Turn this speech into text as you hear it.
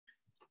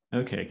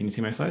Okay, can you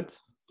see my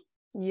slides?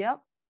 Yep.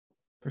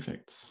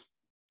 Perfect.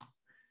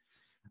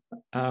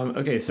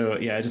 Okay, so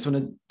yeah, I just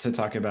wanted to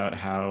talk about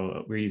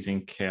how we're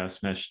using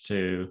Chaos Mesh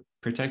to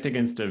protect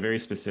against a very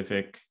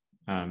specific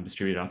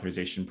distributed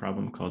authorization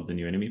problem called the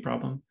new enemy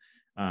problem,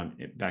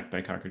 backed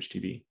by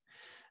CockroachDB.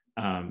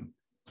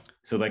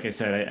 So like I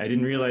said, I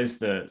didn't realize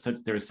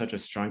that there was such a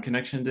strong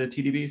connection to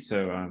TDB.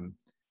 So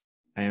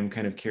I am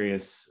kind of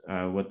curious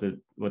what the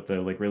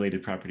like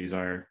related properties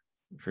are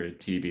for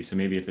TDB. So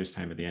maybe if there's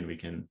time at the end, we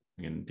can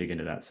dig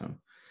into that some.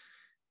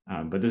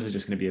 But this is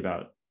just going to be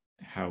about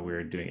how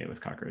we're doing it with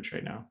Cockroach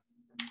right now.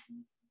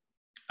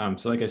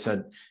 So like I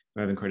said,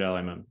 I'm Evan Cordell.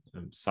 I'm a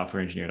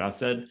software engineer at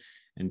Authzed,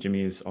 and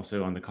Jimmy is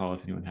also on the call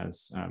if anyone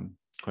has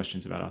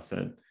questions about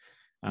Authzed.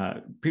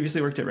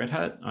 Previously worked at Red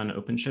Hat on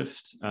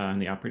OpenShift on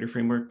the operator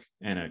framework,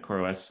 and at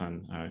CoreOS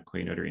on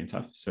Quay, Notary, and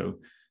Tough. So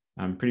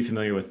I'm pretty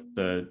familiar with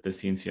the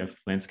CNCF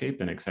landscape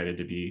and excited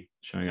to be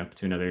showing up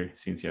to another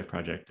CNCF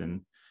project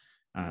and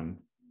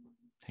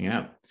hanging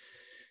out.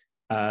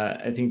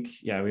 I think,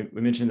 yeah,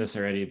 we mentioned this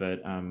already,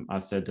 but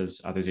Authzed does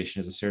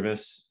authorization as a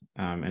service,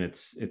 and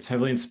it's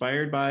heavily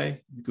inspired by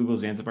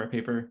Google's Zanzibar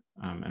paper.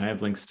 And I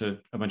have links to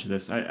a bunch of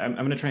this. I'm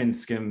going to try and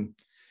skim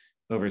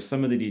over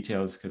some of the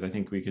details because I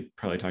think we could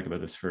probably talk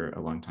about this for a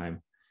long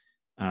time.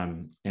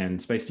 And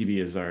SpiceDB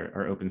is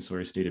our open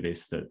source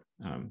database that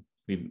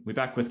we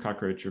back with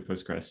Cockroach or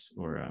Postgres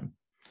or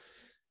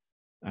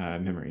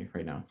memory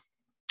right now.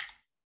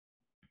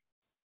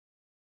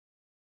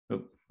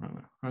 Oh,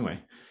 wrong way.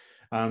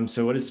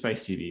 So what is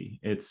SpiceDB?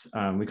 It's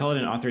we call it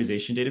an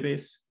authorization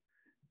database,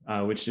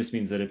 which just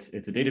means that it's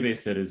a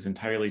database that is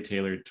entirely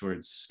tailored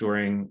towards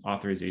storing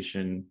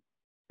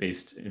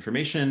authorization-based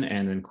information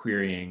and then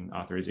querying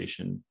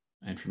authorization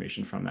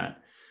information from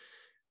that.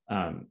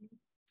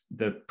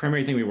 The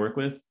primary thing we work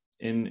with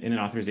in an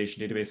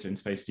authorization database in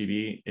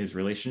SpiceDB is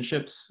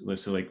relationships.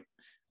 So like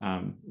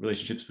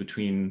relationships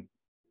between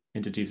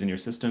entities in your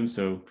system.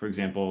 So for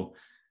example,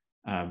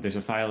 there's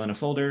a file in a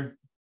folder.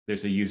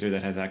 There's a user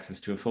that has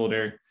access to a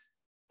folder.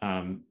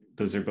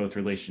 Those are both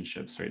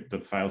relationships, right?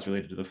 The file's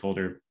related to the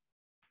folder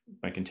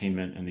by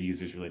containment and the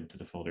user's related to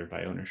the folder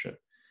by ownership.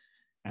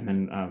 And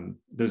then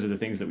those are the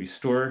things that we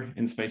store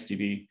in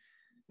SpiceDB,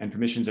 and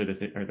permissions are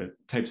the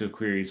types of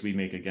queries we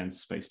make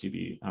against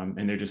SpiceDB.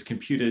 And they're just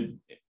computed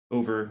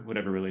over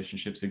whatever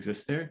relationships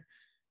exist there.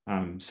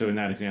 So in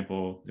that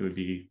example, it would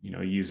be,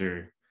 a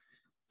user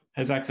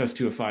has access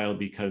to a file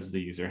because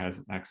the user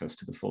has access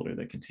to the folder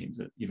that contains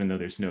it, even though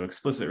there's no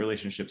explicit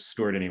relationship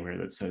stored anywhere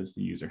that says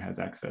the user has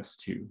access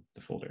to the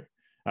folder,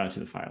 to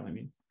the file, I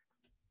mean.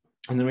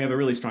 And then we have a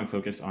really strong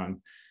focus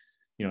on,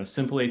 a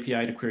simple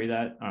API to query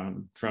that.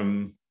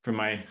 From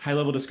my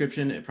high-level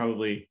description, it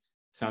probably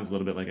sounds a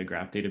little bit like a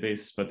graph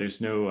database, but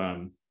there's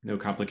no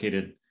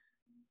complicated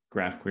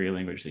graph query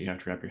language that you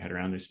have to wrap your head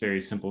around. There's very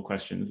simple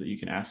questions that you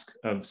can ask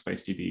of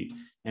SpiceDB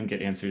and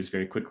get answers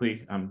very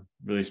quickly.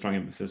 Really strong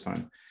emphasis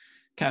on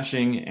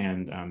caching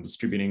and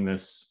distributing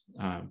this,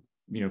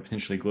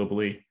 potentially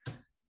globally.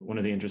 One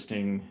of the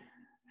interesting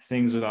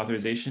things with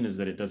authorization is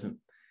that it doesn't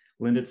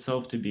lend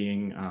itself to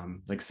being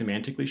like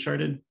semantically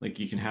sharded. Like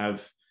you can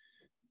have,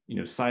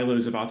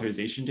 silos of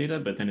authorization data,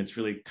 but then it's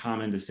really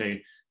common to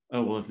say,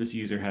 oh, well, if this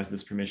user has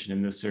this permission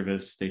in this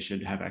service, they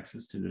should have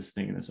access to this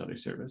thing in this other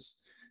service.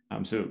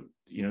 So,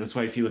 that's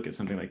why if you look at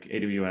something like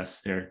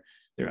AWS, their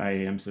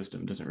IAM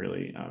system doesn't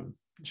really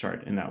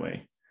shard in that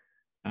way.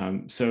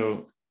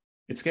 So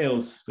it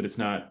scales, but it's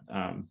not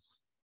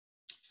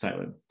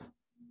siloed.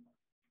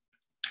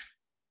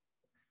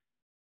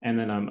 And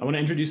then I want to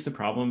introduce the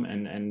problem.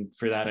 And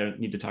for that, I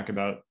need to talk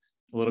about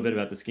a little bit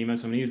about the schema.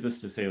 So I'm going to use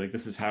this to say, like,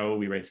 this is how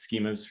we write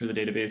schemas for the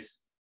database.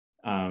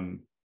 And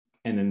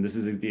then this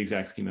is the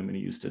exact schema I'm going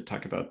to use to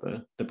talk about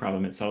the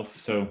problem itself.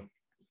 So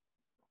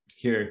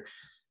here,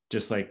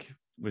 just like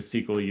with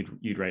SQL,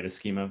 you'd write a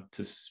schema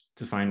to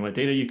define what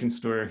data you can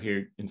store.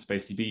 Here in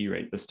SpiceDB, you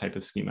write this type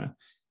of schema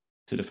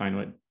to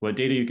define what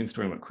data you can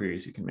store and what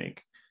queries you can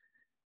make.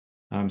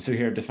 So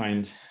here I've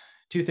defined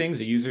two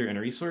things, a user and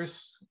a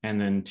resource, and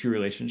then two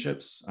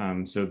relationships.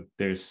 So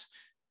there's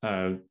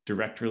a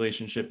direct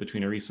relationship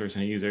between a resource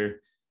and a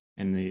user,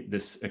 and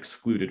this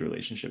excluded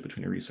relationship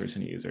between a resource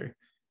and a user.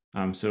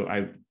 So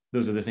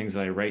those are the things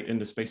that I write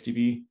into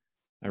SpiceDB.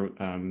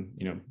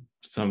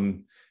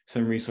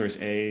 Some resource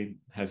A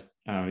has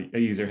a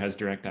user has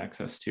direct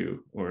access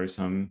to, or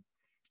some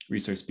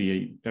resource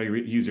B a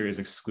user is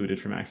excluded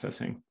from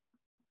accessing.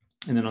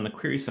 And then on the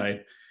query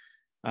side,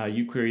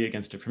 you query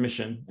against a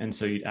permission. And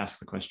so you'd ask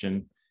the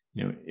question,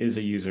 is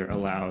a user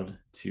allowed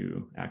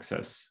to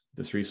access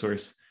this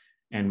resource?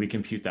 And we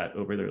compute that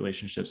over the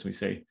relationships. We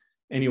say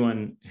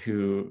anyone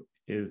who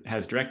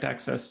has direct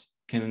access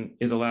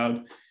is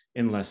allowed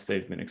unless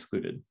they've been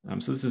excluded.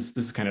 So this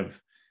is kind of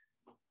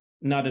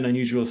not an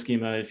unusual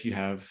schema if you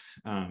have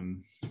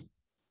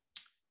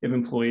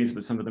employees,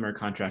 but some of them are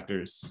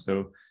contractors.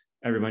 So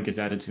everyone gets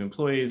added to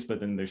employees, but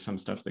then there's some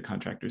stuff that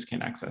contractors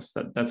can't access,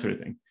 that sort of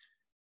thing.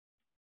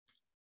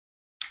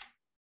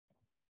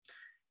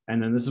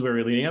 And then this is where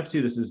we're leading up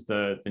to. This is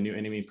the new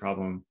enemy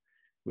problem,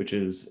 which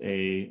is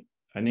a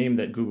a name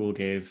that Google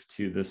gave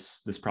to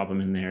this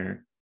problem in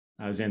their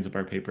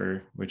Zanzibar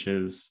paper, which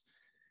is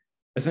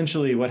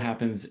essentially what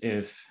happens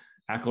if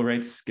ACL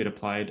rights get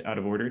applied out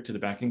of order to the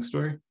backing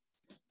store.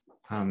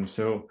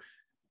 So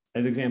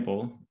as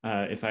example,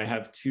 if I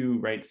have two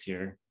writes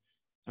here,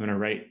 I'm going to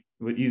write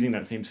using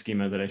that same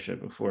schema that I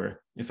showed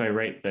before. If I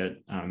write that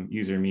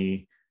user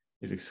me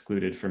is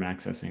excluded from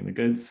accessing the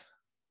goods,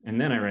 and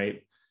then I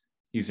write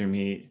user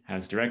me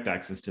has direct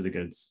access to the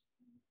goods,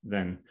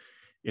 then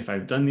if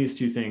I've done these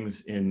two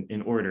things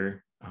in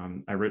order,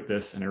 I wrote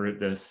this and I wrote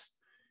this,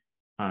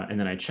 and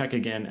then I check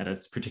again at a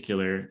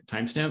particular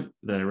timestamp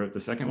that I wrote the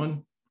second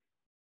one,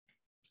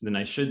 then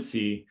I should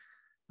see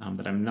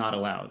that I'm not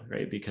allowed,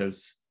 right?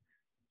 Because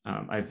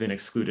I've been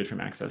excluded from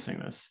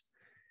accessing this.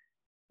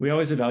 We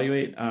always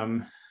evaluate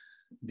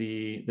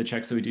the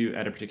checks that we do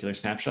at a particular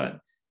snapshot.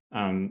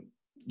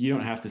 You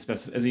don't have to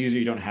specify, as a user,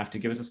 you don't have to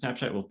give us a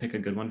snapshot. We'll pick a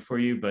good one for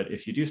you. But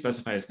if you do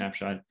specify a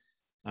snapshot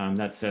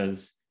that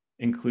says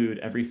include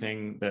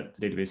everything that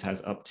the database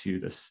has up to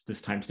this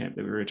timestamp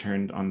that we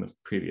returned on the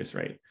previous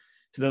write.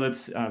 So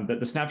that's that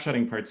the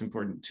snapshotting part's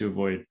important to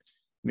avoid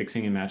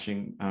mixing and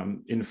matching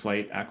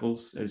in-flight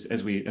ACLs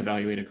as we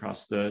evaluate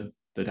across the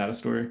data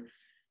store.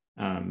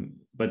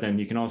 But then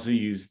you can also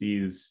use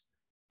these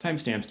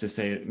timestamps to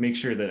say, make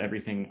sure that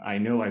everything I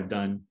know I've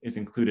done is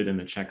included in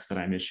the checks that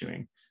I'm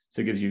issuing.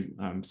 So it gives you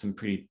some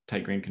pretty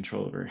tight-grained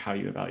control over how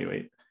you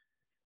evaluate.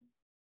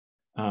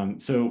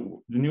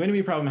 So the new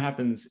enemy problem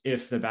happens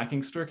if the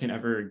backing store can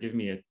ever give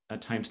me a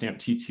timestamp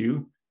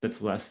T2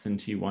 that's less than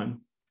T1.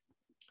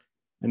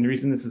 And the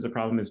reason this is a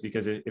problem is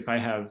because if I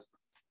have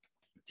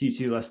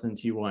T2 less than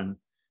T1,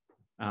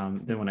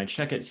 then when I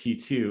check at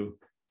T2,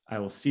 I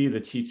will see the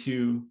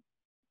T2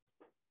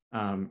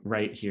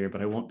 write here,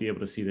 but I won't be able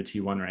to see the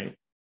T1 write.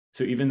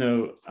 So even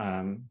though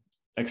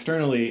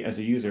externally as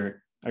a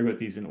user, I wrote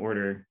these in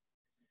order,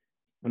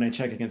 when I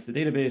check against the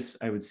database,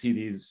 I would see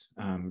these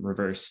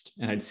reversed,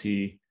 and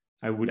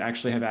I would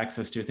actually have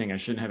access to a thing I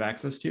shouldn't have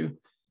access to.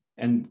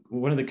 And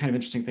one of the kind of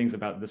interesting things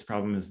about this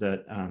problem is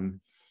that, how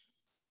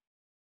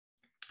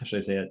should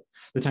I say it?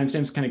 The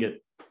timestamps kind of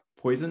get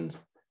poisoned,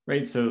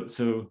 right? So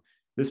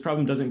this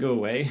problem doesn't go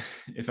away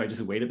if I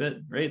just wait a bit,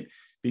 right?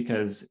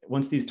 Because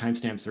once these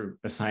timestamps are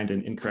assigned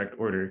in incorrect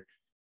order,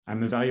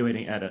 I'm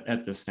evaluating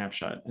at this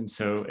snapshot. And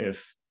so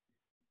if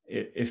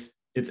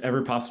it's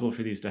ever possible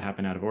for these to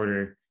happen out of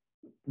order,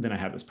 then I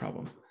have this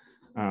problem.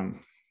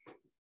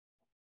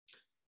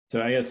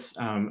 So I guess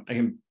I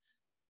can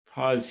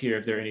pause here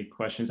if there are any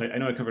questions. I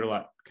know I covered a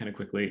lot kind of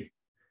quickly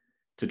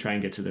to try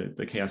and get to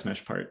the chaos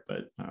mesh part,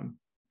 but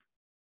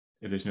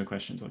if there's no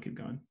questions, I'll keep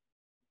going.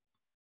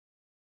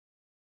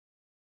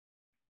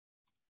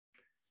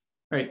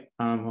 All right,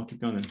 I'll keep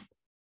going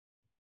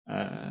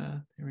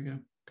then. Here we go,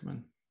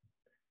 come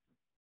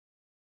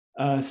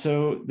on.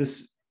 So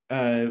this,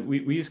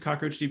 we use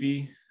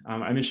CockroachDB.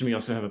 I mentioned we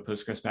also have a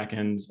Postgres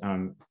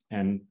backend,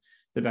 and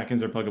the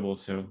backends are pluggable.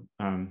 So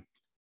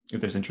if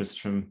there's interest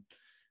from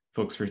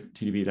folks for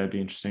TDB, that'd be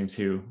interesting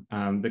too.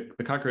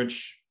 The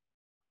Cockroach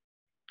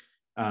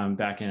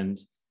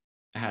backend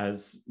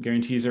has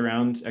guarantees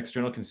around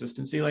external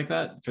consistency like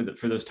that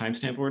for those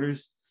timestamp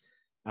orders.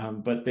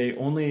 But they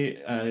only,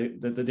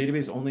 the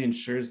database only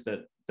ensures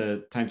that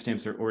the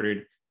timestamps are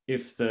ordered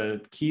if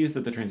the keys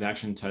that the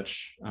transaction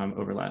touch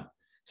overlap.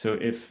 So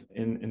if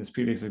in this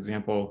previous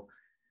example,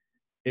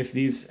 if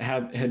these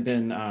had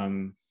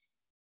been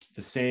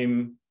the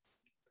same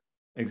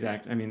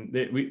exact, I mean,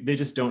 they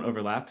just don't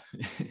overlap.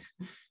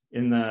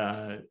 in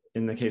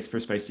the case for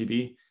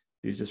SpiceDB,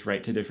 these just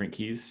write to different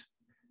keys.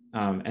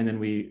 And then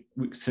we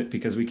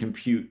because we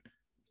compute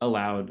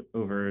allowed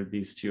over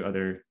these two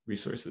other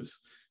resources.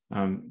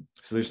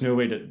 So there's no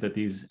way that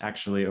these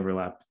actually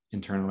overlap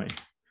internally.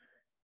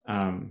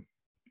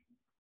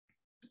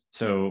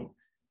 So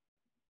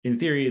in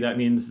theory, that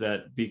means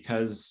that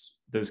because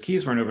those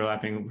keys weren't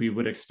overlapping, we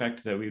would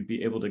expect that we'd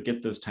be able to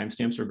get those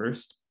timestamps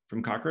reversed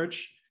from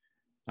Cockroach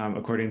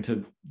according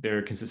to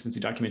their consistency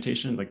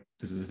documentation. Like,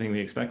 this is the thing we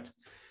expect.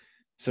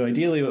 So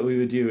ideally, what we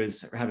would do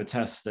is have a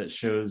test that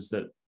shows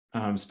that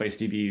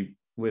SpiceDB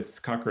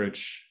with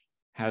Cockroach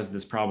has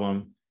this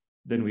problem.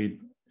 Then we'd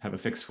have a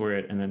fix for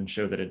it and then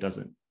show that it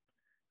doesn't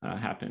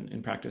happen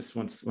in practice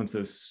once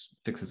those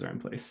fixes are in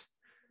place.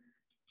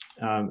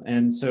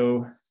 And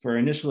so for our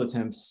initial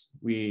attempts,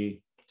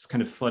 we just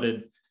kind of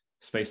flooded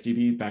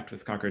SpiceDB backed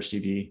with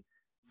CockroachDB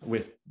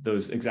with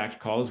those exact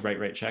calls,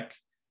 write, check,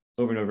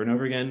 over and over and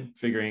over again,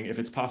 figuring if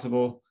it's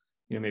possible,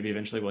 maybe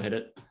eventually we'll hit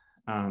it.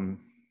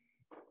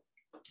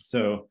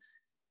 So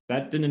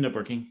that didn't end up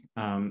working.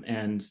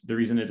 And the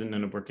reason it didn't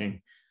end up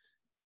working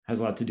has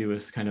a lot to do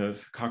with kind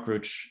of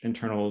Cockroach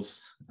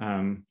internals.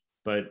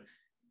 But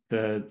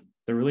the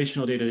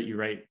relational data that you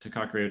write to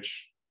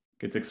Cockroach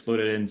gets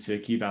exploded into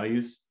key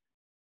values.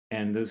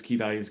 And those key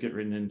values get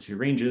written into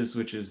ranges,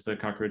 which is the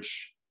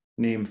Cockroach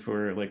name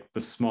for like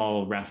the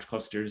small raft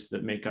clusters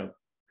that make up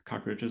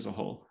Cockroach as a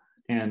whole.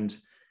 And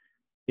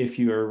if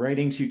you are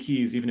writing two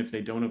keys, even if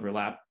they don't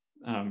overlap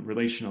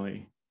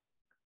relationally,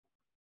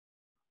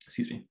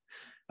 excuse me,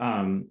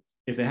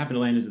 if they happen to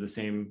land into the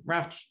same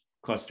Raft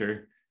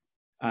cluster,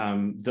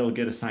 they'll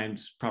get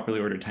assigned properly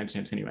ordered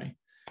timestamps anyway.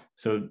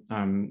 So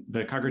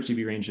the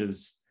CockroachDB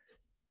ranges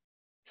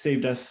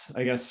saved us,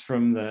 I guess,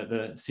 from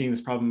the seeing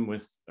this problem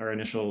with our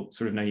initial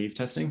sort of naive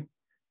testing.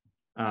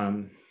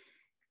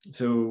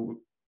 So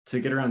to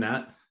get around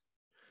that,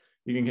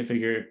 you can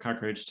configure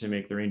Cockroach to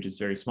make the ranges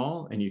very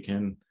small, and you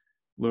can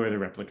lower the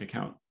replica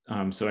count.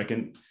 So I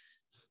can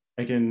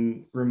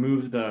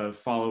remove the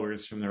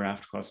followers from the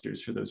Raft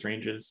clusters for those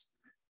ranges,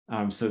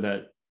 so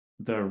that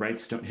the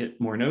writes don't hit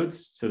more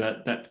nodes. So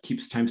that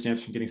keeps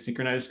timestamps from getting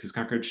synchronized, because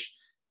Cockroach,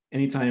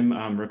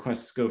 anytime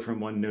requests go from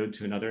one node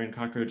to another in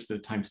Cockroach, the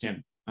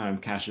timestamp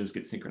caches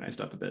get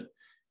synchronized up a bit,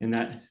 and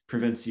that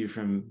prevents you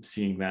from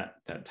seeing that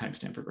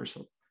timestamp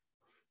reversal.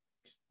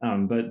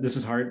 But this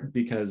was hard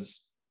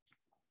because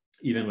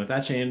even with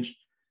that change,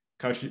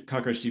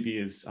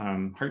 CockroachDB is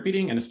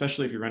heartbeating, and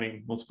especially if you're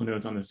running multiple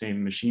nodes on the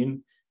same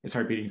machine, it's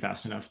heartbeating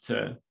fast enough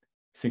to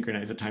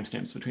synchronize the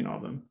timestamps between all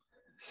of them.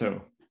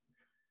 So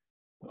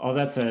all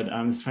that said,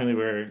 this is finally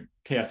where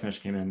Chaos Mesh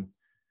came in.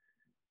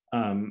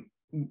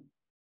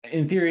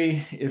 In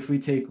theory, if we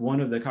take one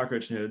of the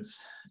Cockroach nodes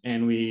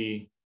and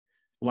we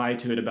lie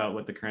to it about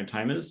what the current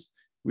time is,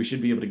 we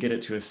should be able to get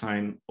it to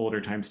assign older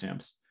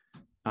timestamps.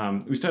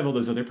 We still have all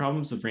those other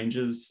problems of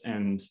ranges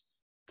and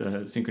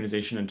the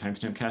synchronization and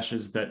timestamp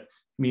caches that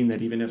mean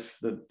that even if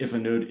a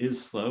node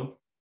is slow,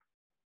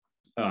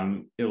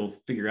 it'll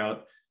figure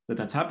out that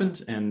that's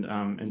happened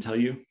and tell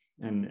you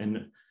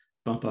and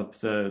bump up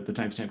the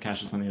timestamp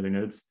caches on the other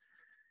nodes.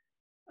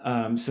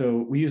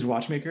 So we used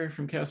Watchmaker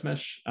from Chaos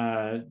Mesh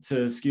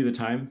to skew the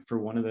time for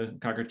one of the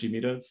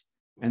CockroachDB nodes.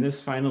 And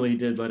this finally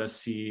did let us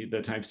see the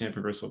timestamp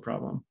reversal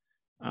problem.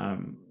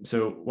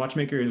 So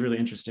Watchmaker is really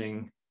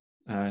interesting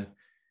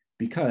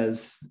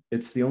because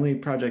it's the only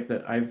project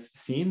that I've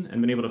seen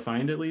and been able to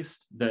find, at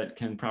least, that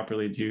can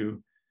properly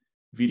do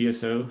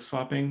VDSO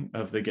swapping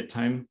of the get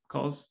time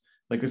calls.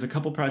 Like, there's a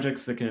couple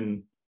projects that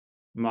can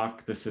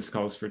mock the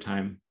syscalls for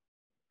time,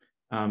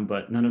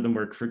 but none of them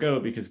work for Go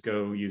because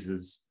Go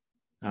uses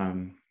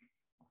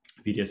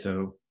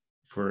VDSO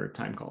for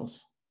time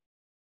calls.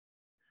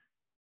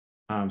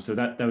 So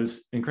that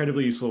was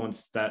incredibly useful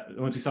once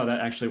we saw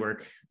that actually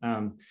work.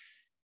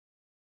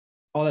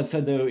 All that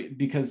said, though,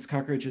 because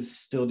Cockroach is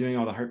still doing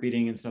all the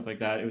heartbeating and stuff like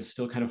that, it was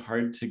still kind of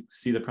hard to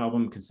see the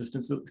problem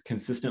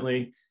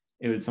consistently.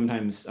 It would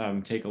sometimes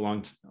take a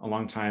long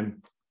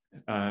time,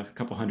 a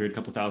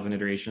couple thousand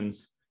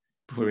iterations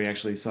before we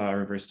actually saw a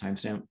reverse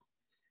timestamp.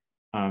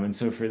 And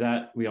so for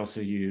that, we also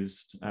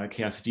used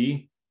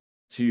KSD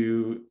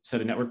to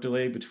set a network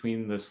delay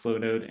between the slow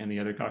node and the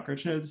other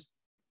Cockroach nodes.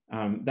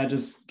 That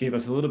just gave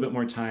us a little bit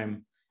more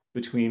time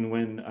between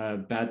when a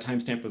bad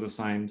timestamp was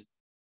assigned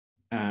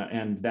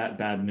and that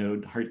bad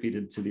node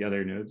heartbeated to the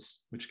other nodes,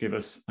 which gave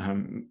us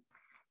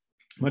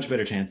much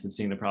better chance of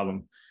seeing the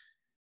problem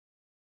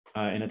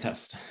in a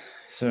test.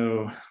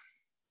 So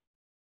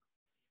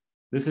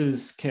this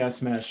is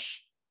Chaos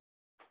Mesh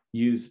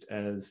used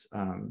as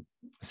a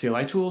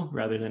CLI tool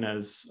rather than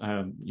as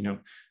a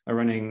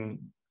running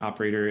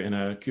operator in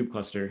a kube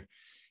cluster.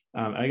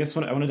 I guess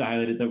what I wanted to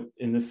highlight is that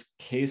in this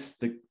case,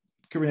 the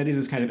Kubernetes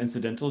is kind of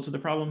incidental to the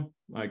problem.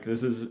 Like,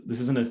 this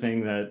isn't a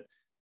thing that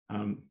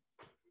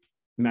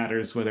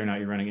matters whether or not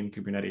you're running in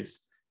Kubernetes.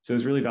 So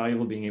it's really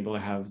valuable being able to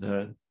have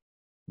the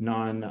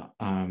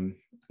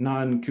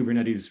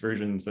non-Kubernetes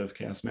versions of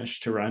Chaos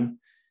Mesh to run,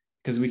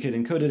 because we could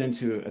encode it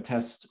into a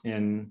test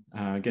in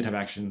GitHub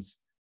Actions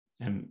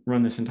and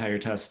run this entire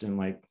test in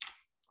like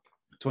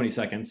 20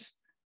 seconds,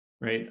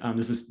 right?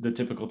 This is the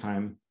typical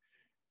time.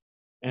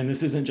 And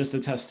this isn't just a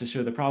test to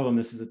show the problem,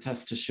 this is a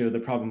test to show the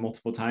problem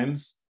multiple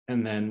times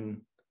and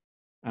then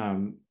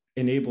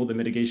enable the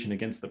mitigation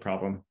against the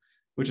problem,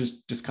 which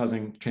is just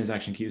causing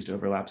transaction keys to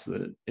overlap so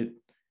that it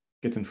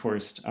gets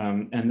enforced.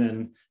 And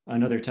then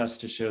another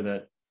test to show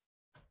that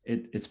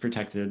it's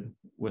protected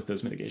with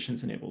those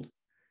mitigations enabled.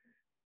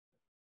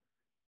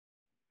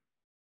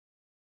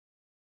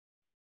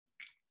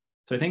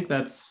 So I think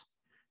that's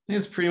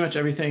pretty much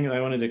everything that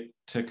I wanted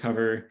to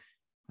cover.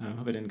 I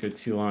hope I didn't go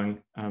too long.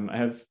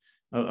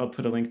 I'll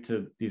put a link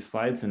to these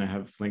slides, and I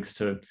have links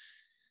to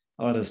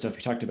a lot of the stuff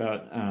we talked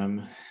about.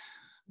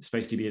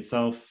 SpiceDB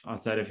itself,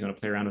 Authzed, if you want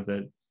to play around with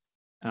it.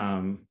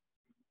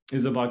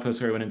 Is a blog post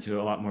where I went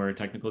into a lot more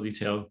technical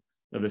detail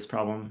of this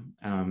problem,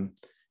 and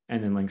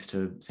then links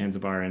to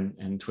Zanzibar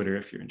and Twitter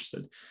if you're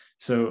interested.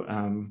 So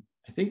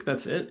I think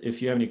that's it.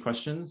 If you have any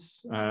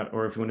questions,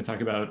 or if you want to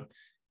talk about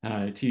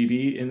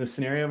TDB in this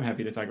scenario, I'm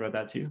happy to talk about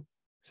that too.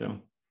 So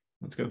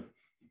let's go.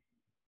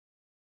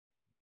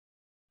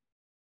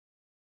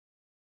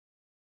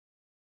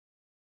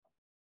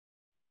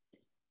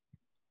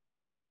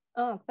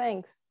 Oh,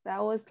 thanks.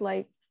 That was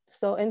like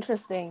so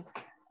interesting.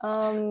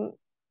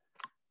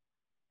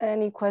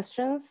 Any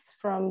questions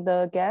from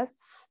the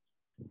guests?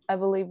 I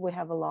believe we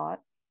have a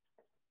lot.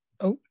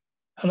 Oh,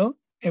 hello,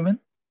 Evan.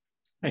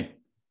 Hey.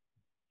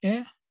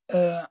 Yeah,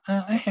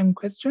 I have a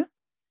question.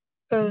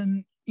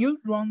 You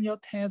run your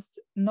test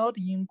not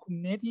in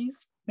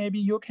Kubernetes. Maybe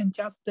you can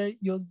just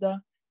use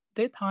the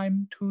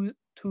datetime to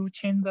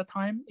change the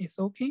time is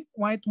okay.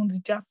 Why don't you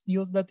just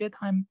use the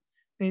datetime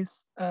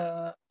this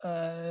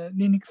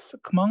Linux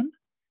command?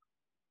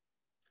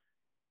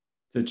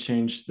 To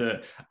change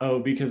the, oh,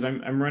 because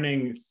I'm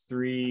running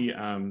three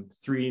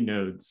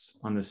nodes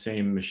on the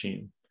same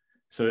machine.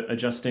 So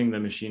adjusting the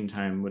machine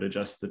time would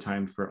adjust the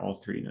time for all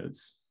three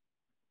nodes.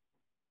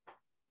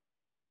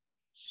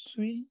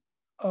 Three.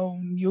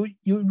 You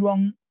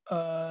run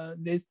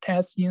this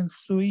test in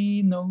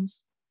 3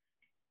 nodes.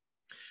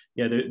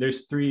 Yeah,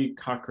 there's 3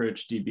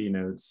 cockroach DB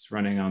nodes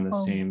running on the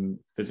same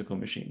physical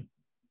machine.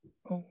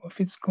 Oh, a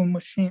physical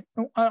machine.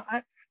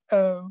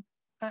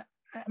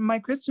 My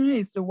question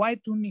is, why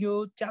don't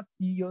you just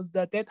use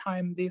the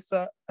datetime this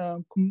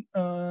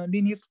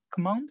Linux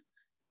command?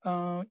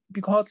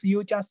 Because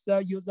you just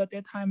use the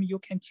datetime, you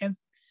can change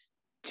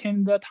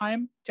the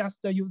time. Just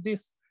use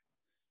this.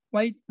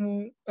 Why?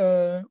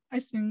 I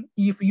think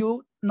if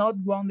you not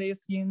run this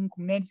in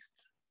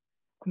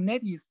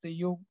Kubernetes,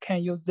 you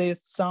can use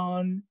this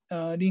some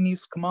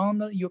Linux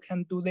command. You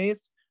can do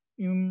this.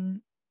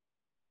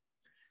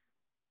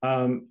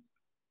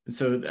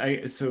 So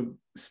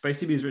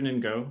SpiceDB is written in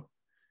Go,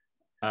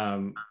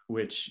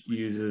 which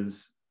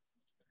uses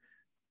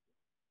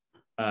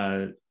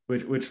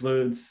which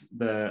loads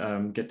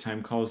the get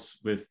time calls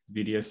with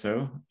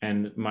VDSO.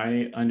 And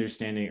my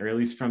understanding, or at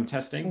least from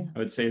testing, I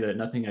would say that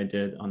nothing I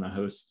did on the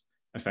host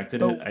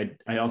affected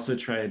it. I also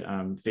tried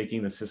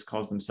faking the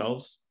syscalls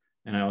themselves,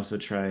 and I also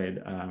tried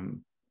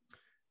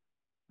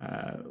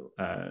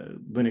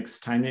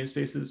Linux time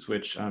namespaces,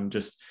 which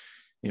just,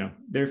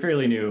 they're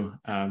fairly new,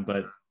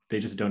 but they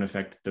just don't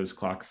affect those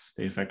clocks.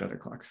 They affect other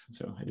clocks.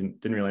 So I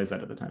didn't realize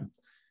that at the time.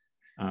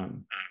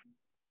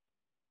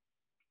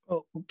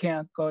 Okay,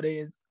 I got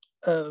it.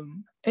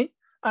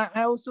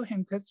 I also have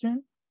a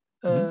question.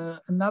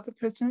 Another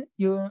question.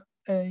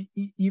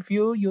 If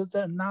you use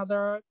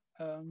another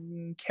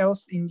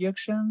chaos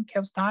injection,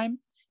 chaos time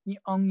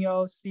on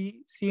your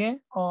CA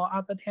or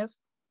other test?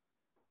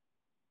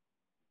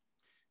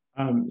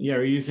 Yeah,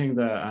 we're using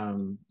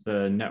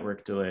the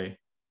network delay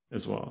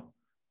as well.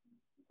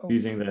 Okay.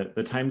 Using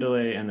the time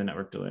delay and the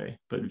network delay,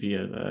 but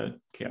via the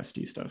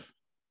chaosD stuff.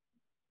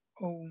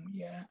 Oh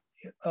yeah.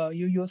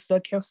 You use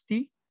the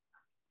chaosD?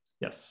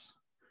 Yes.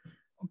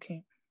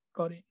 Okay,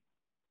 got it.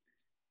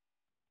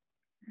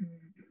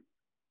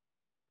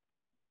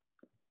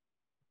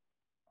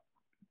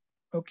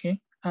 Okay,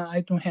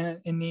 I don't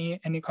have any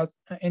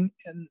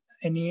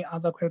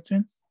other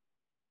questions.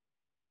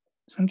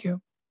 Thank you.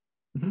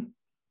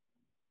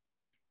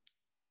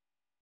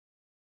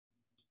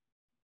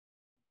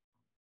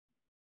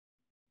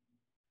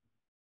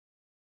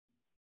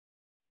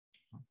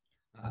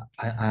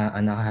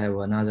 I now have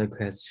another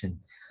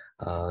question.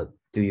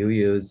 Do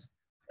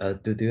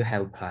you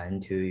have plan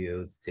to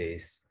use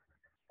this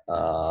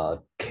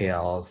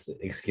chaos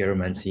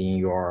experiment in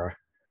your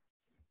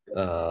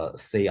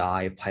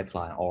CI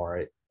pipeline,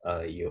 or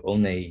you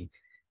only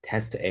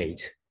test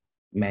it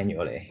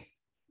manually?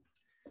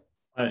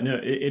 No,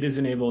 it is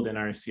enabled in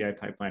our CI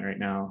pipeline right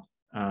now.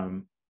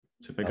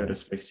 So if I go to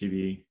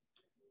SpiceDB,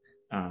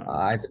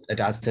 I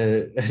just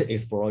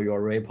explore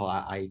your repo.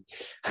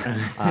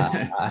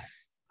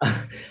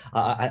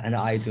 And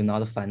I do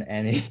not find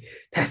any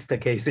test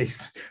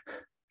cases.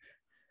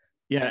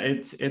 Yeah,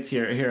 it's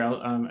here. Here,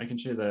 I can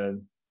show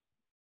you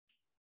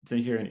it's in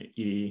here in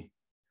ED.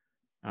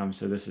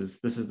 So this is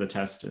the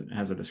test. It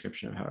has a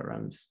description of how it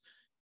runs,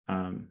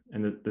 and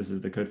this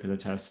is the code for the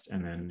test.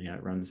 And then yeah,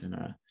 it runs in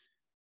a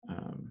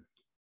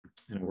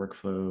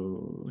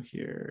workflow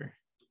here.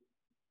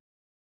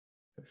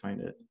 If I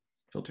find it,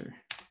 filter.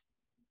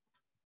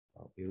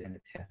 I'll build in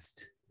a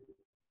test.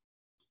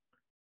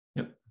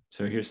 Yep.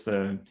 So here's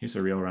a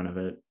real run of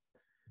it.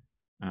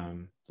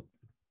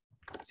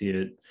 See,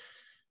 it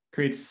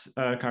creates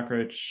a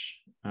cockroach.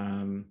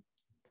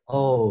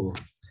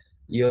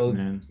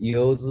 You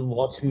use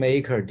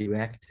watchmaker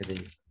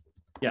directly.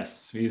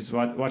 Yes, we use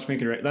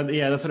watchmaker.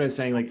 Yeah, that's what I was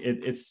saying. Like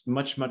it's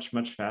much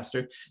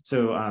faster.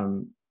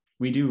 So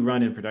we do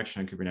run in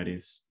production on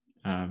Kubernetes.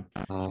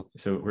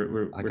 So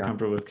we're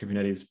comfortable with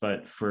Kubernetes,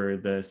 but for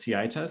the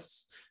CI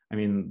tests, I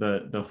mean,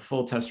 the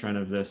full test run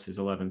of this is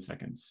 11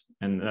 seconds,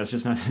 and that's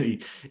just not.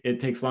 It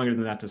takes longer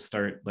than that to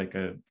start like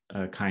a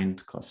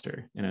kind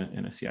cluster in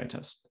a CI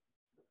test.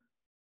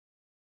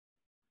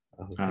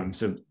 Okay.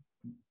 So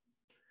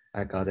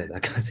I got it.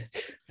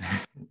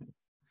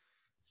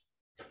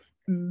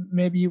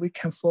 Maybe we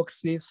can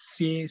focus this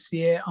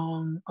CA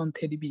on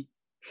TDB.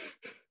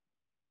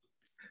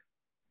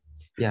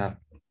 Yeah,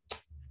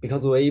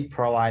 because we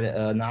provide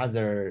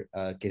another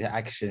Git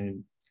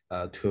action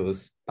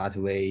tools, but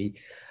we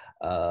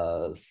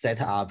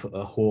set up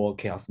a whole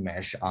chaos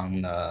mesh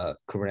on the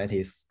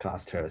Kubernetes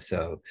cluster.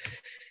 So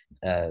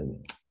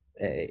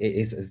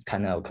it's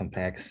kind of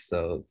complex.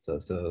 So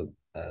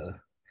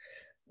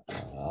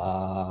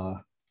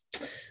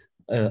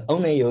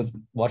only use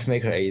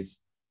watchmaker is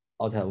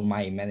out of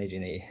my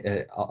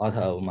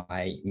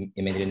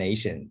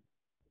imagination,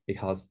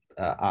 because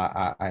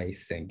I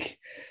think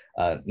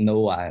no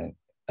one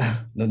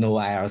no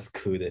one else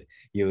could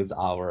use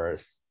our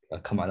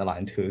command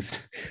line tools.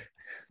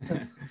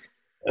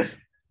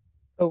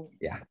 Oh,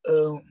 yeah,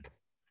 oh,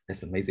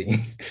 that's amazing.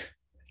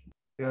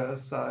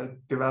 Yes, I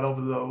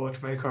developed the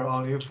watchmaker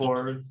only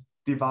for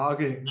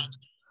debugging.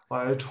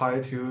 I try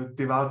to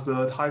debug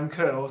the time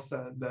chaos,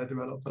 and I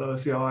developed the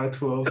CLI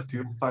tools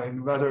to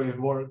find whether it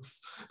works.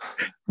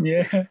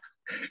 yeah.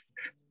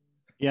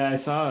 Yeah, I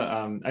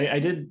saw. I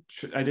did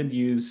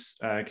use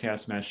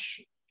Chaos Mesh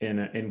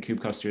in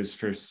kube clusters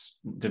for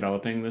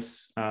developing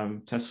this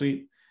test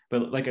suite.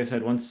 But like I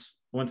said, once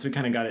we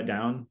kind of got it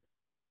down,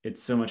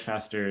 it's so much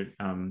faster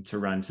to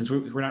run since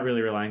we're not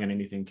really relying on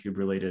anything kube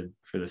related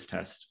for this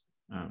test.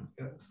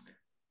 Yes.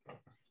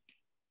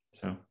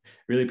 So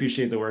really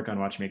appreciate the work on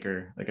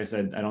Watchmaker. Like I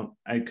said,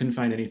 I couldn't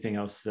find anything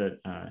else that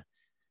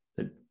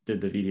that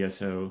did the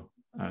VDSO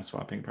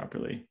swapping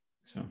properly.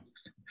 So.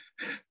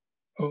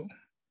 Oh,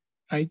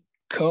 I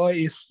call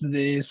is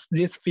this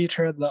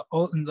feature the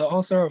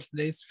author of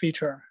this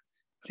feature.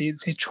 He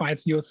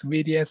tries to use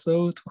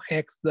VDSO to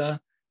hack the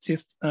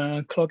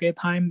clock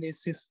time.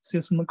 This is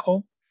system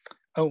call.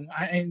 Oh,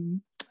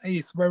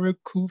 it's very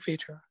cool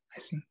feature, I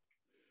think.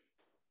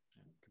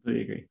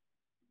 Completely agree.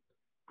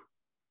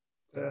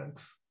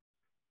 Thanks.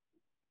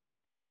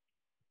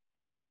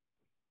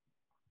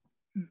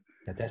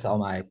 That's all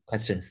my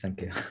questions.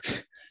 Thank you.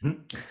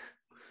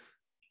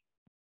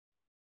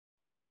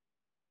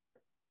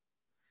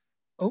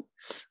 Oh,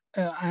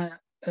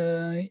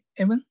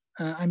 Evan,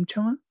 I'm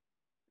Cheng.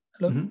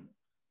 Hello.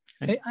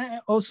 Mm-hmm. Hey. I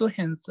also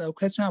have a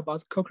question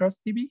about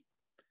CoCrossDB.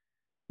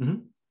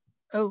 Mm-hmm.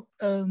 Oh,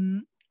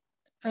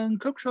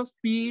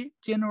 CoCrossDB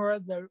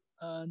generate the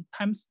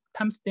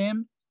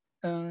timestamp.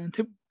 Do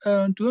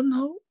you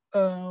know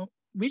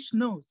which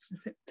node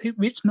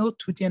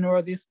to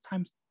generate this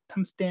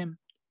timestamp?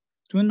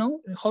 Do you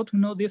know how to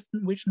know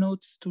which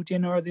nodes to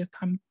generate this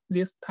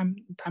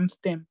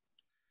timestamp?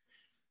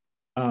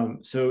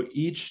 So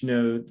each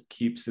node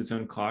keeps its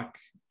own clock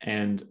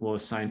and will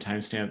assign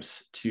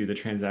timestamps to the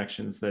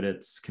transactions that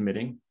it's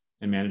committing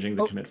and managing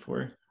the commit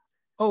for.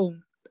 Oh,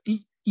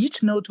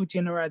 each node to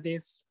generate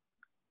this.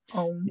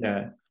 Oh,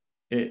 yeah,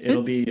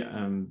 it'll be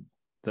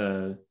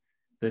the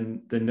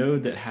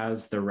node that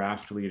has the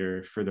raft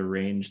leader for the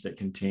range that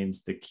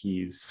contains the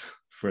keys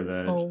for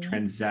the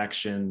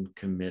transaction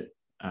commit.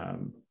 I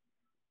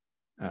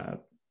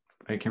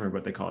can't remember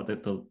what they call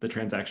it. The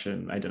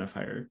transaction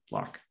identifier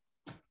block.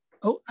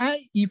 Oh,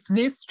 if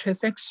this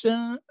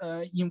transaction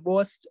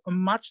involves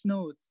much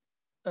nodes,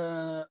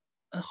 how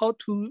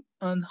to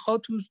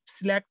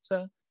select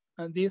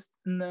this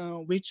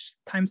which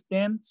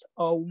timestamps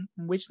or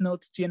which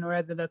nodes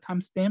generate the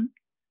timestamp?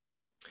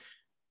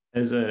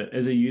 As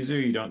a user,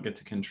 you don't get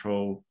to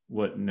control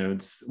what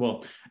nodes.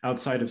 Well,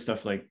 outside of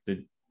stuff like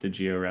the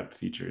georep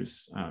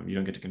features, you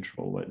don't get to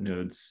control what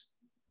nodes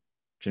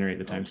generate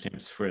the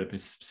timestamps for a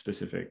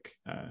specific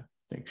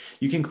thing.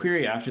 You can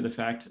query after the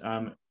fact.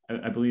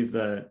 I believe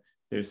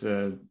there's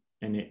a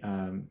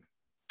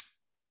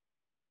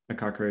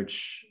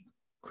cockroach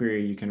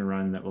query you can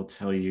run that will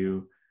tell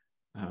you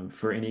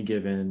for any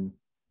given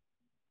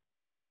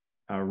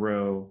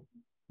row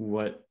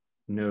what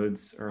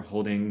nodes are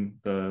holding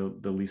the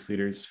least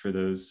leaders for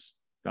those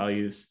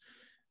values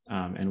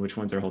and which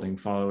ones are holding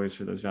followers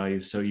for those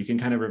values. So you can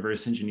kind of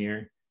reverse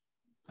engineer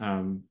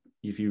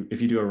if you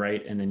do a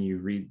write and then you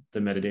read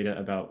the metadata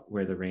about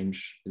where the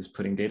range is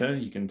putting data,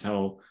 you can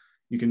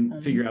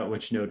figure out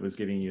which node was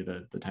giving you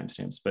the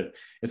timestamps, but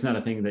it's not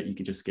a thing that you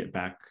could just get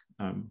back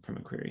from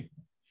a query.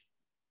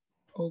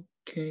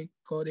 Okay,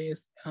 got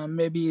it.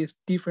 Maybe it's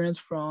different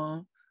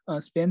from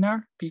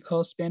Spanner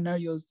because Spanner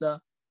use the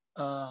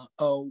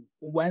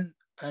one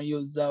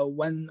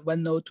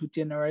node to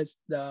generate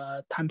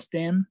the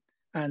timestamp,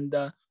 and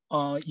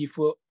if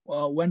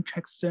one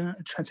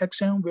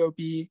transaction will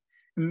be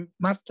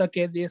must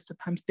get this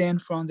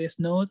timestamp from this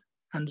node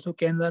and to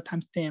get the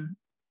timestamp.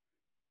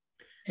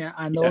 Yeah,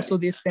 and also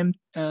this same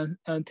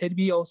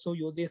TDB also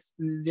use this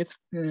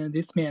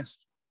means.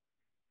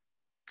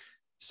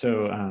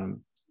 So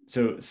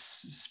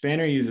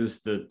Spanner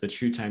uses the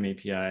TrueTime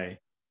API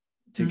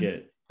to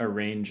get a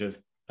range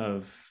of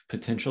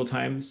potential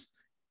times.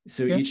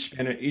 So each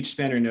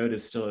Spanner node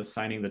is still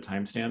assigning the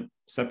timestamp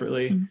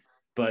separately,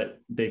 but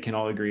they can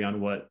all agree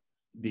on what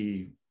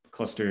the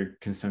cluster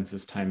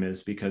consensus time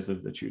is because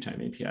of the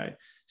TrueTime API.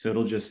 So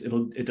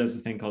it does a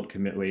thing called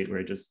commit wait, where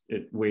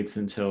it waits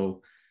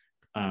until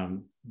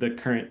the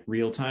current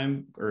real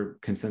time or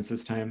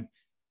consensus time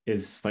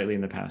is slightly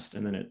in the past,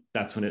 and then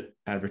that's when it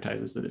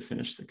advertises that it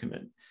finished the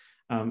commit.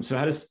 So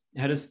how does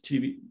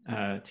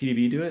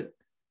TDB do it?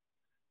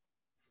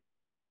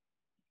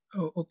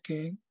 Oh,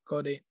 okay,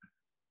 got it.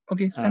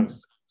 Okay,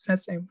 thanks.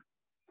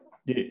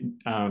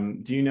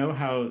 Do you know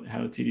how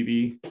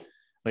TDB,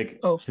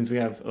 since we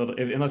have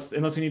unless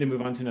we need to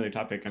move on to another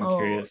topic, I'm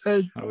curious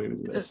how we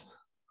would do this.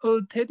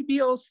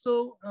 TDB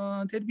also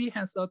TDB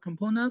has a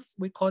components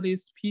we call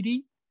this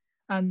PD,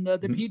 and the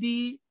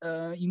PD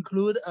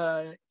include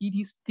a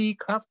etcd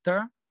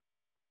cluster,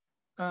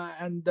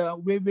 and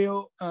we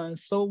will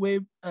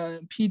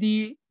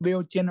PD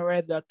will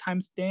generate the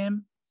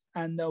timestamp,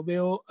 and we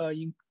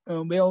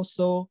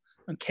also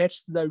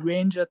catch the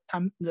range of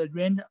the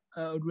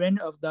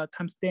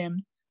timestamp,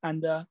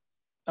 and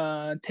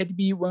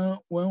TDB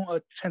when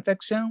a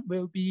transaction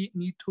will be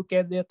need to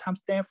get the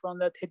timestamp from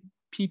the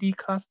PD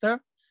cluster,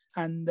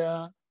 and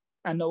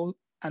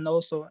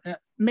also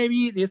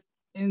maybe this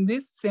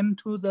same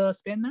to the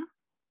spanner,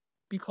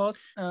 because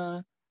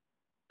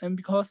and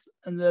because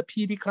the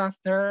PD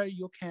cluster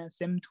you can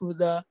send to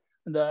the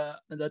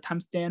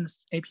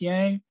timestamps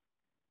API.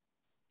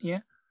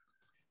 Yeah.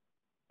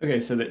 Okay,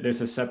 so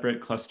there's a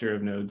separate cluster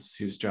of nodes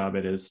whose job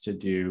it is to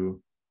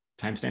do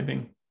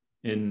timestamping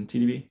in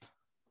TDB.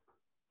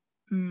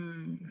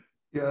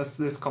 Yes,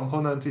 this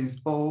component is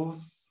both.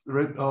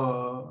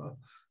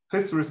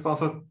 His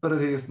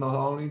responsibility is not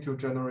only to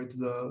generate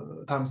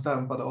the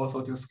timestamp, but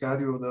also to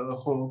schedule the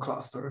whole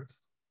cluster.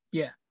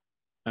 Yeah.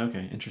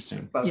 Okay,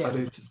 interesting. But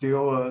it's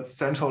still a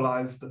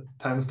centralized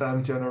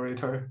timestamp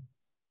generator.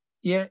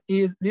 Yeah,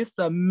 is this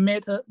a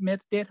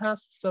metadata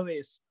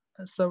service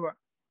server?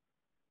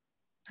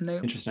 And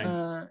interesting.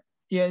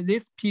 Yeah,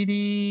 this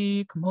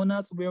PD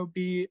components will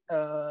be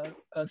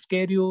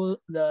schedule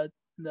the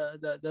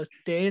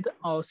state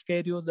or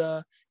schedule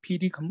the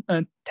PD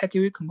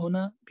TechQuery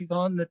component,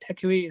 because the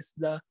TechQuery is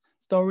the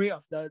story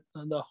of the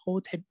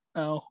whole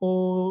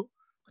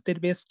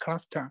database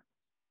cluster.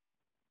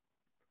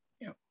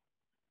 Yeah.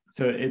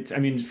 So it's, I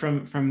mean,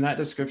 from that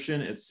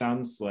description, it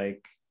sounds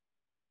like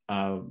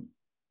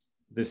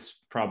this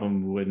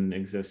problem wouldn't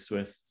exist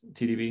with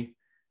TDB.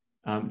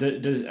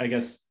 Does I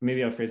guess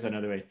maybe I'll phrase that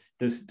another way.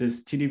 Does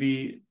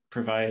TDB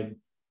provide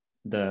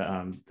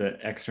the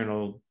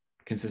external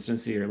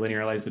consistency or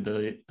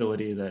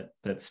linearizability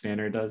that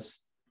Spanner does?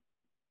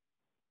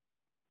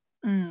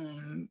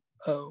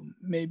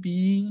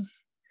 Maybe.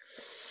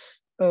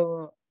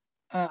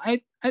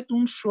 I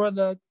don't sure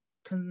that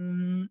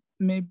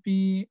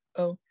maybe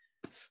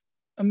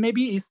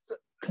maybe it's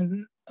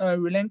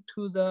related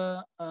to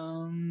the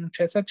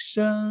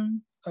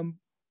transaction.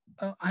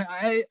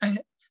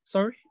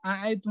 Sorry,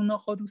 I don't know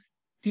how to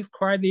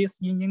describe this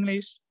in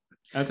English.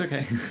 That's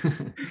okay.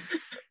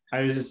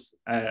 I was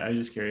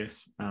just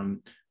curious.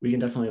 We can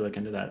definitely look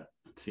into that.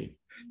 Let's see.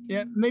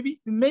 Yeah, maybe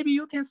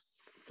you can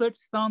search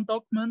some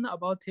document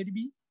about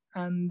TDB,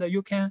 and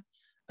you can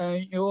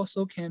you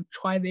also can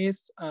try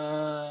this.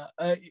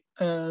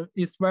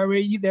 It's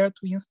very easy to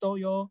install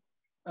your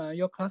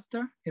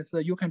cluster. It's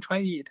you can try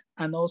it,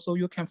 and also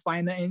you can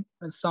find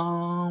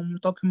some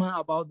document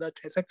about the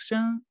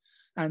transaction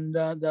and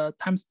the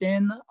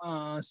timestamp.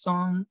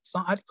 Some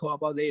article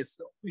about this.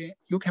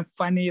 You can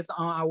find it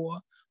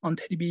on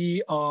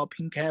TDB or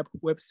PingCap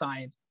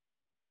website.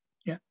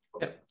 Yeah.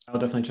 I'll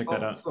definitely check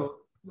that out. So,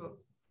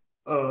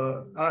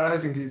 I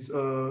think it's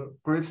a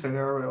great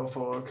scenario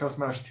for Chaos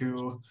Mesh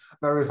to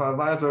verify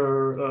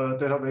whether a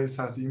database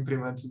has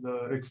implemented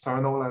the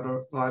external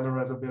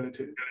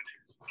linearizability.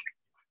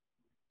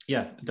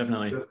 Yeah,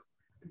 definitely. Yes.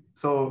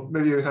 So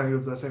maybe you can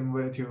use the same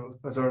way to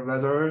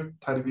whether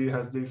TDB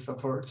has this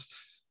support.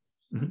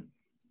 Mm-hmm.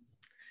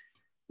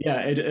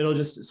 Yeah, it'll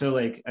just, so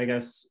like, I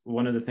guess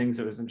one of the things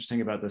that was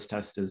interesting about this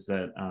test is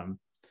that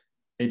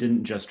it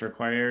didn't just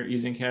require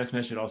using Chaos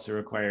Mesh, it also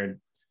required,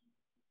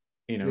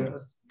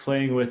 yes,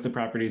 playing with the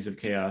properties of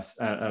chaos,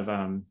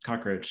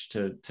 cockroach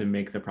to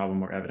make the problem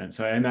more evident.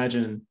 So I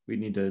imagine we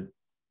need to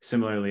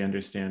similarly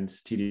understand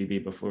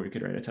TDB before we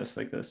could write a test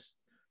like this.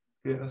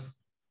 Yes.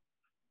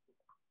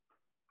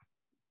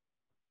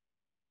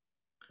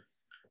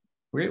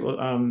 Great. Well,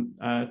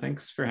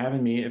 thanks for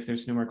having me. If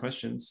there's no more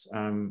questions, I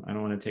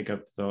don't want to take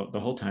up the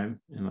whole time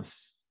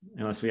unless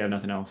we have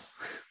nothing else.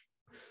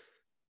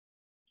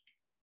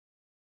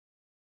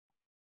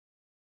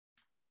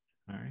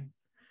 All right.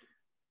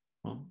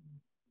 Well,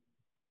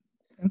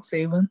 thanks,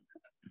 Evan.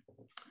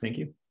 Thank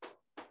you.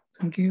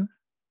 Thank you.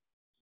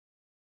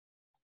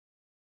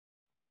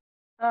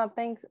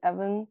 Thanks,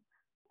 Evan.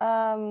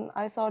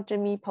 I saw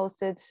Jimmy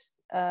posted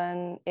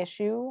an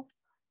issue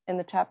in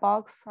the chat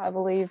box. I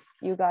believe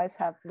you guys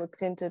have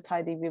looked into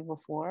TiDB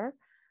before,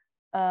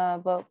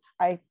 but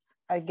I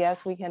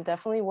guess we can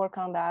definitely work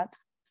on that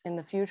in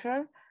the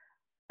future.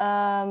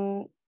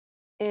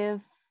 If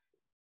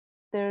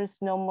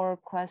there's no more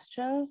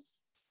questions,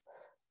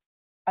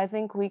 I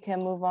think we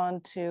can move on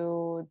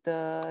to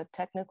the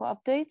technical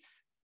updates.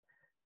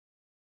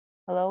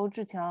 Hello,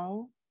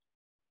 Zhiqiang.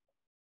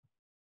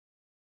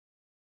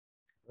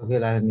 Okay,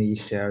 let me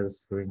share the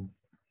screen.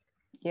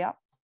 Yeah.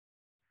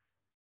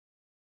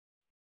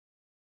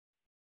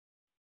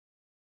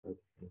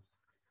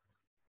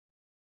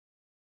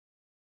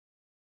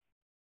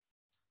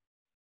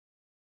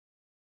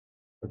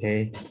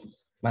 Okay,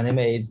 my name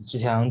is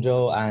Zhiqiang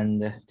Zhou,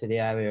 and today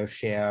I will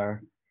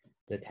share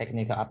the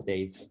technical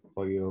updates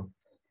for you.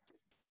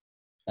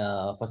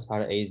 First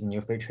part is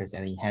new features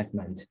and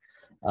enhancement.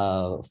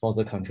 For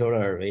the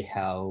controller, we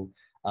have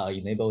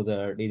enabled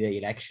the leader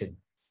election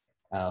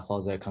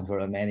for the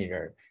controller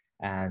manager,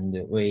 and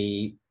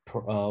we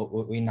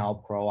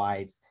now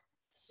provide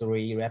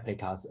 3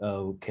 replicas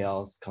of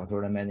Chaos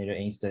Controller Manager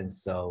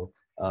instance. So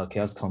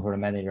Chaos Controller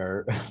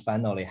Manager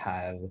finally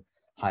have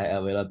high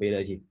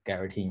availability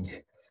guarantee.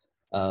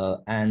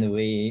 And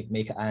we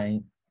make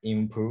an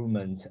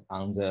improvement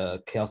on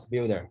the Chaos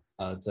Builder,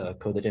 the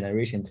code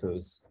generation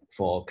tools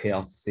for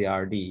Chaos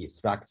CRD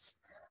structs,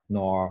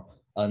 nor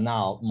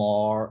now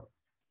more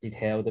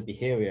detailed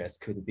behaviors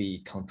could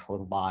be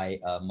controlled by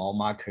more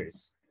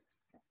markers.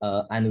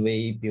 And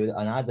we built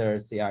another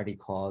CRD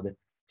called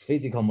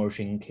physical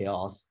machine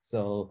chaos.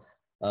 So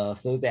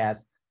that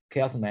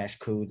chaos mesh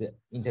could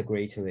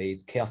integrate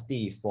with chaos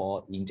D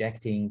for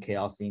injecting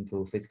chaos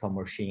into physical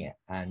machine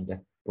and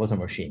virtual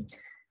machine.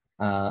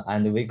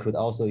 And we could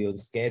also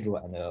use schedule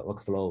and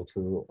workflow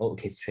to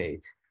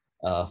orchestrate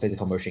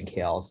physical machine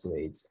chaos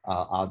with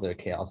other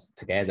chaos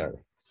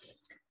together.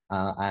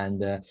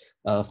 And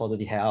for the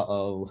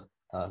detail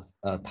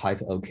of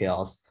type of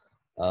chaos,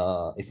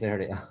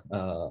 especially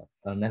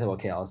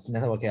network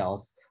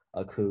chaos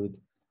could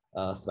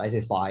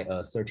specify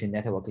a certain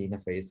network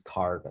interface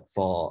card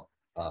for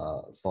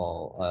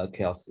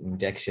chaos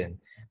injection,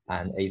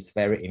 and it's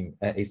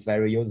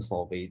very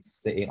useful with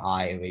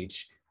CNI,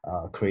 which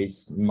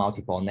creates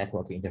multiple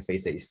network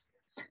interfaces.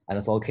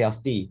 And for chaos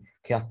D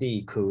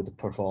could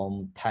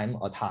perform time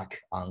attack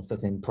on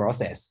certain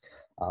process.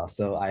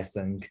 So I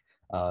think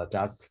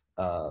just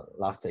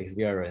last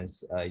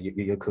experience,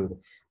 you could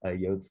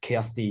use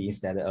chaos D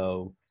instead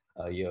of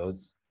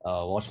use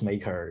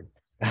watchmaker.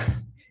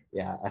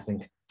 Yeah, I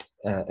think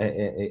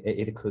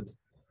it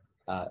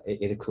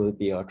could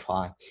be a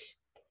try.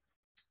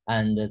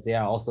 And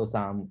there are also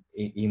some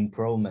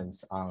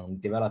improvements on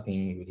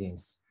developing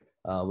routines.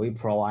 We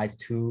provide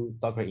 2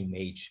 Docker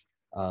image,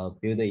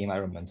 build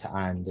environment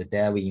and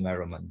dev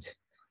environment.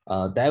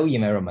 Dev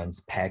environment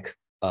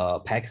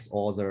packs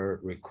all the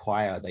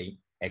required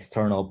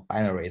external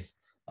binaries.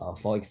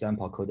 For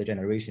example, code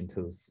generation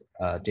tools,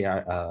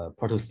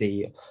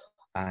 Portal-C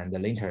and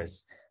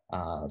linters.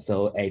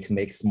 So it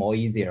makes more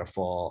easier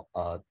for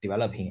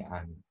developing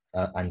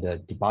and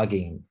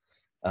debugging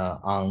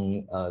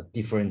on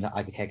different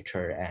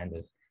architecture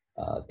and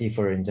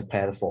different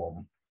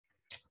platform.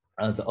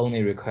 The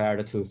only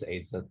required tools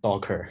is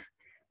Docker,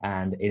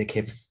 and it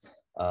keeps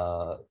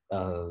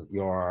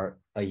your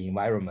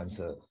environment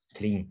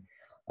clean.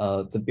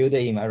 The build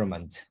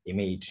environment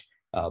image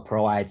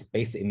provides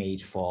base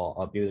image for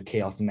a build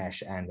chaos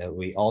mesh, and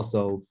we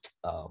also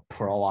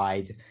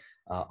provide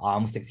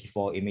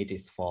ARM64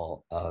 images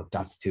for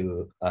just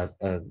two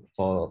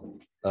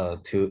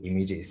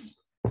images.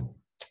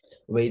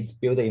 With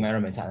build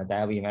environment and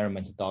dev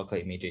environment Docker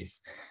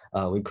images,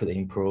 we could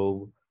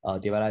improve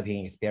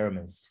developing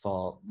experiments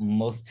for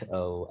most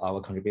of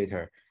our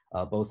contributor,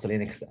 both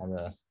Linux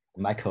and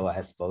Mac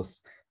OS, both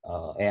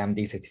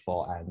AMD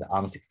 64 and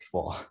ARM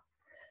 64.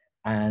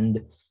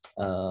 And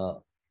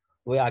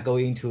we are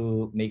going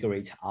to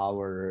migrate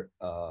our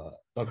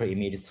Docker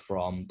images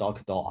from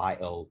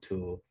docker.io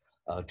to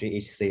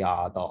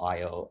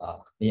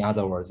ghcr.io. In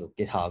other words,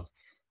 GitHub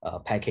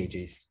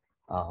packages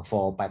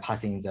for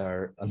bypassing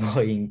the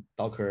annoying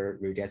Docker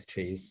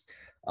registries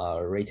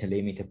rate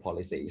limit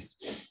policies.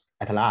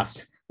 At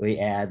last, we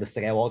add the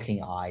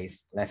Skywalking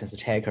Eyes license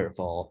checker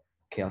for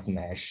Chaos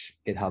Mesh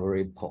GitHub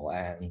repo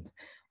and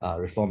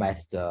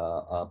reformat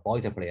the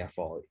boilerplate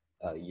for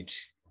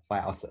each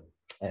file.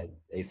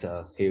 It's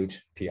a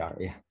huge PR,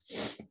 yeah.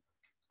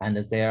 And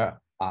there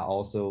are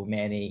also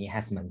many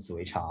enhancements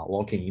which are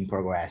working in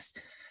progress.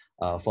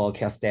 For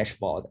Chaos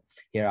Dashboard,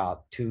 here are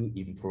 2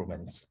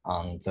 improvements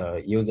on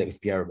the user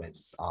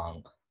experience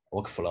on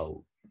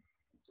workflow.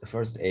 The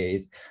first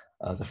is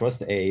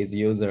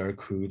user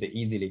could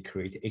easily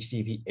create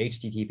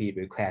HTTP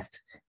request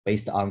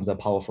based on the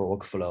powerful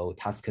workflow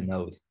task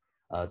node.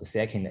 The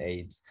second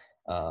is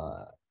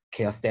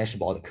Chaos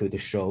Dashboard could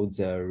show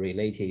the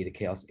related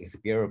Chaos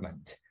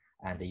experiment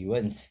and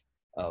events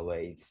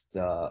with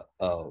the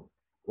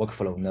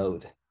workflow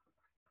node.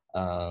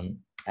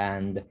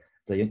 And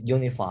the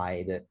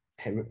unified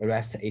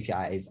REST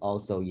API is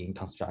also in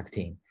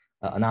constructing.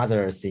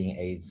 Another thing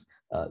is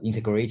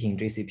integrating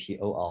GCP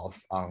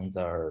OAuth on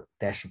the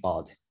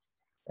dashboard.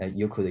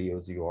 You could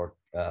use your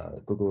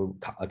Google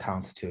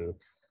account to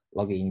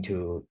log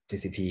into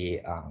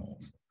GCP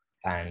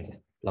and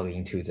log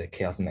into the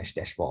Chaos Mesh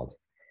dashboard.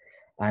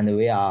 And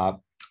we are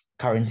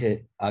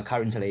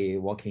currently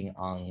working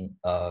on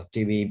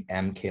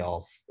JVM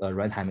Chaos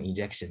runtime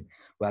injection.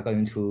 We are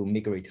going to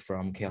migrate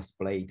from Chaos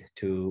Blade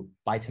to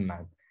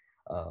Byteman.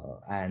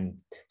 And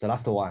the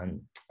last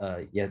one,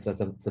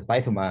 the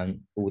Byteman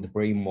would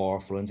bring more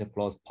fluent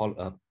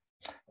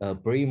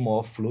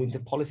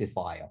policy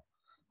file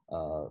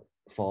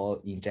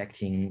for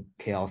injecting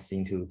chaos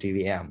into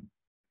JVM.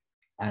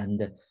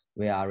 And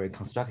we are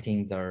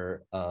reconstructing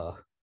the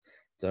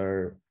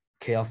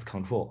chaos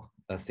control,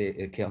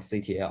 chaos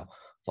CTL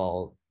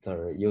for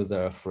the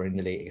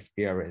user-friendly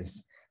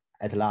experience.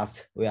 At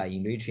last, we are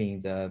enriching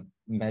the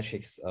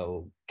metrics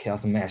of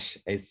Chaos Mesh.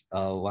 It's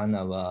one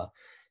of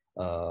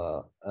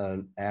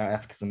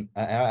LFX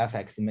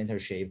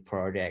mentorship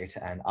project,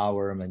 and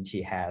our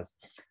mentee has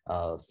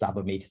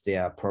submitted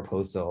their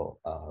proposal,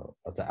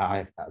 the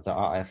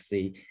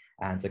RFC,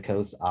 and the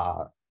codes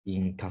are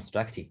in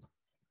constructing.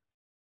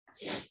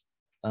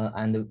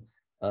 And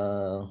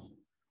the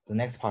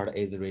next part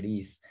is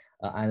release,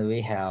 and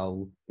we have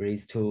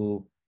released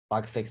 2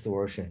 bug fix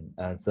version.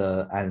 And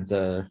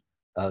the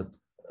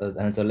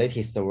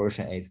latest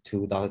version is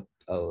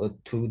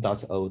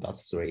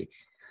 2.0.3.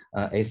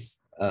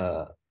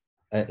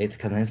 It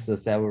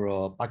contains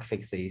several bug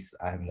fixes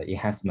and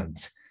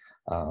enhancements,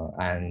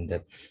 and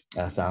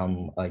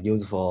some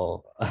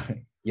useful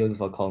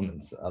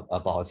comments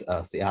about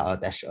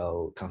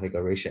CR-0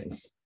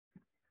 configurations.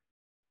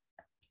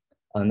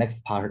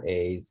 Next part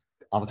is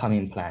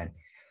upcoming plan.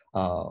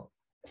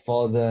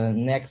 For the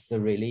next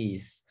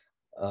release,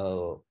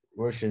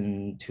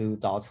 version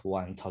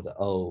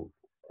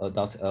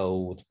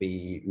 2.1.0 would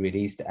be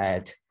released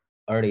at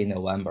early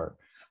November.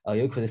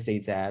 You could see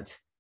that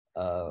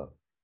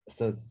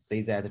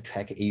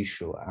track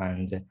issue,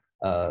 and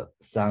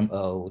some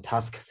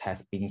tasks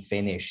has been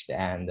finished,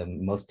 and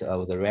most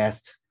of the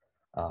rest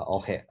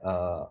all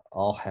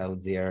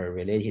have their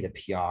related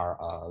PR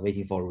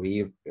waiting for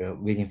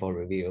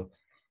review.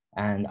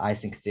 And I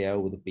think there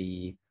would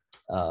be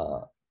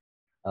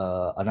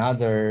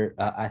another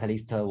at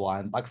least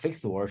one bug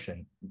fix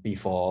version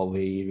before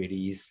we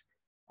release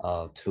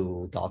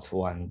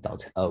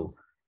 2.1.0.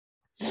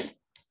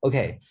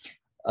 Okay,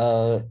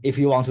 if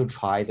you want to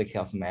try the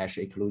Chaos Mesh,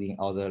 including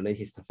all the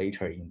latest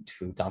feature in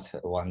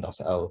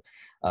 2.1.0,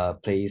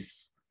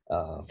 please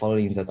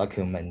following the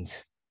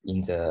document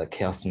in the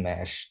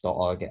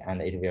chaosmesh.org,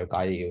 and it will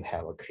guide you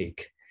have a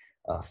quick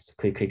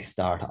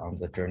start on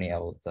the journey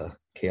of the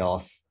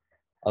chaos.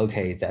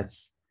 Okay,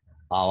 that's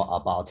all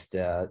about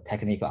the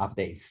technical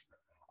updates.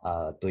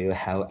 Do you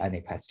have any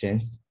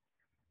questions?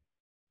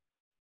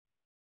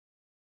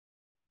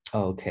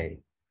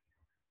 Okay.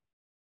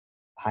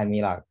 Hi,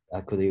 Mila,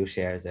 could you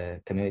share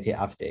the community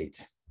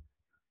update?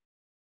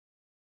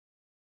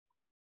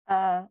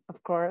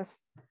 Of course.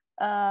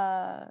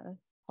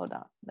 Hold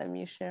on, let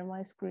me share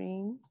my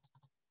screen.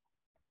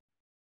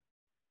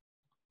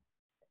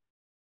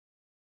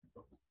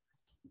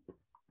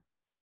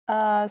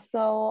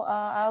 So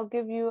I'll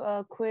give you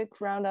a quick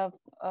roundup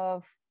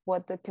of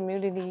what the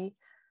community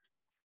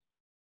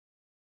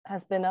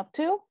has been up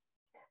to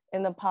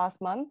in the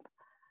past month.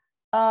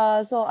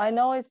 So I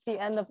know it's the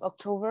end of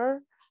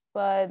October,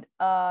 but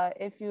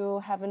if you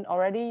haven't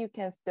already, you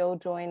can still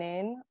join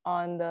in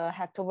on the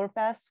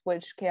Hacktoberfest,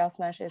 which Chaos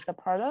Mesh is a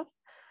part of.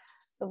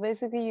 So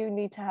basically you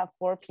need to have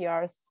 4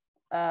 PRs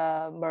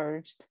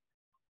merged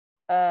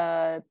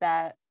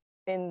that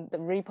in the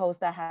repos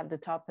that have the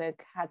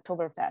topic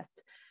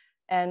Hacktoberfest,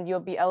 and you'll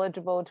be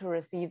eligible to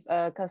receive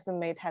a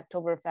custom-made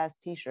Hacktoberfest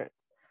t-shirt.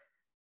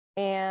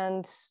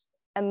 And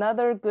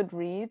another good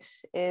read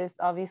is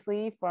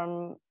obviously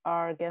from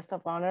our guest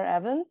of honor,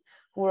 Evan,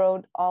 who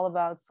wrote all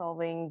about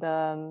solving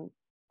the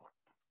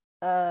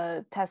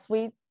test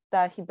suite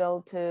that he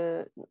built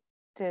to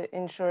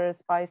ensure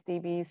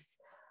SpiceDB's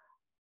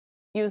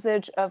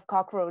usage of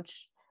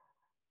cockroach.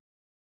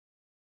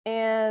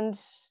 And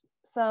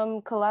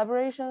some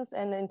collaborations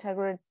and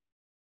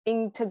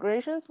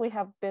integrations we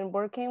have been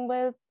working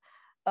with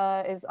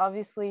is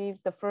obviously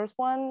the first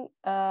one,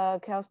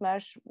 Chaos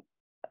Mesh.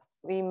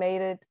 We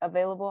made it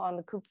available on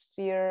the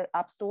Kubesphere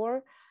App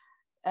Store,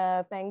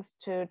 thanks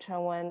to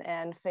Chenwen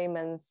and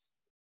Feiman's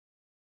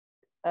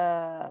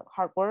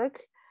hard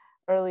work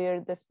earlier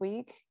this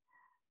week.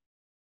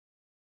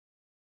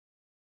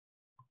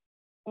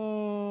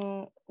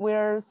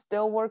 We're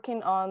still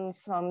working on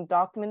some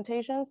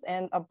documentations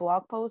and a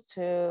blog post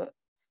to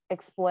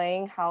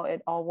explain how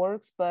it all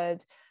works,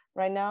 but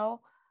right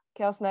now,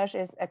 Chaos Mesh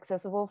is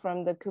accessible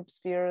from the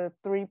Kubesphere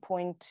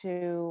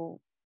 3.2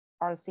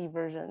 RC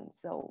version,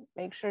 so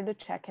make sure to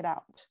check it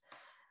out.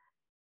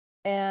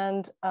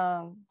 And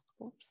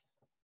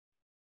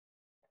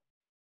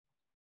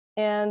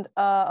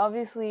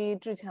obviously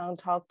Zhiqiang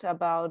talked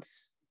about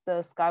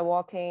the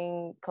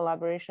skywalking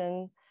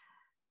collaboration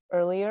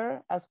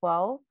earlier as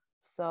well,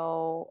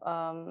 so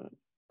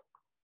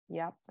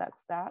yeah,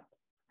 that's that.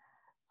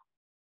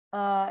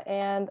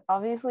 And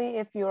obviously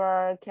if you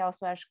are a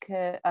Chaos Mesh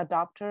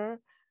adopter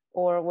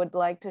or would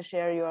like to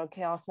share your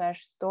Chaos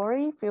Mesh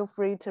story, feel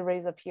free to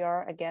raise a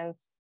PR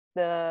against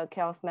the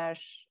Chaos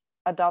Mesh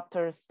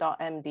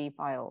adopters.md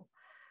file.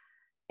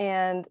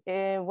 And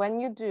when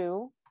you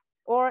do,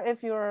 or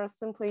if you're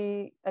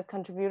simply a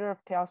contributor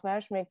of Chaos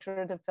Mesh, make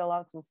sure to fill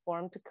out the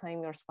form to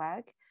claim your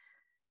swag.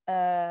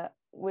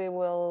 We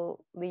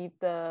will leave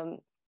the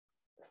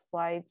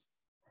slides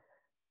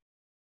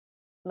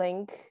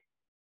link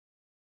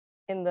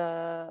in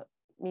the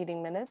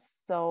meeting minutes,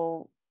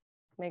 so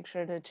make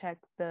sure to check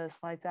the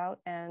slides out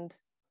and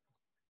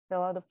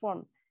fill out the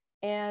form.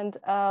 And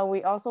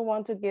we also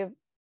want to give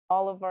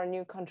all of our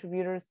new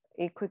contributors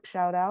a quick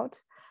shout out.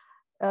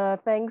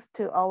 Thanks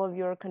to all of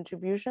your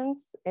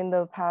contributions in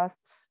the past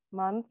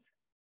month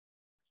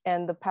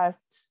and the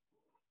past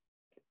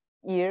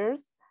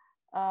years.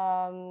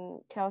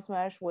 Chaos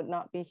Mesh would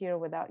not be here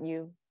without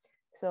you.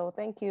 So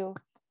thank you.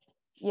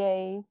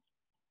 Yay.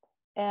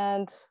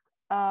 And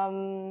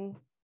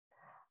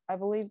I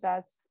believe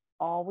that's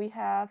all we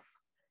have.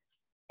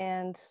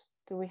 And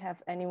do we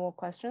have any more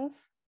questions?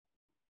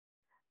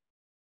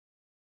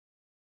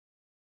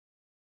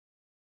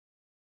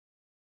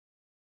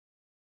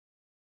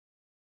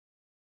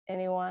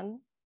 Anyone?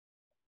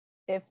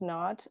 If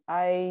not,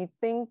 I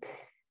think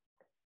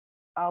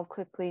I'll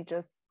quickly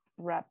just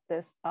wrap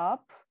this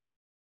up.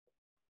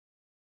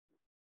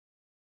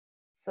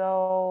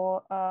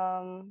 So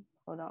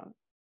hold on.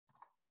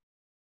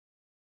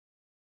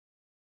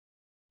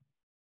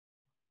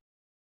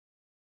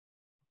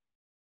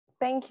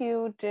 Thank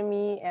you,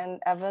 Jimmy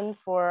and Evan,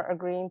 for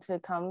agreeing to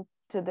come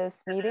to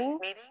this meeting.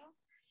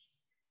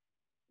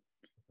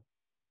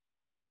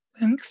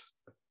 Thanks.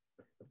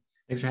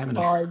 Thanks for having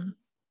us.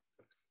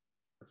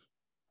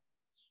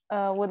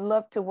 Would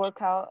love to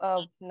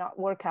not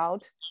work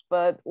out,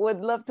 but would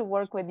love to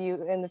work with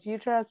you in the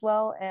future as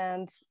well.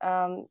 And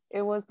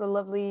it was a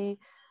lovely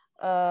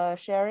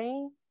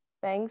sharing.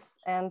 Thanks,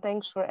 and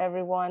thanks for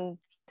everyone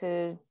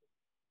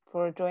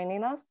for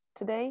joining us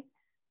today.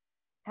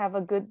 Have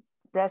a good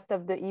rest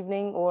of the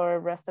evening or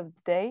rest of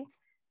the day,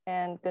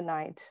 and good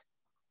night.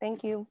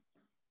 Thank you.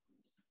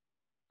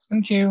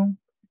 Thank you.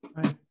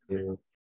 Bye.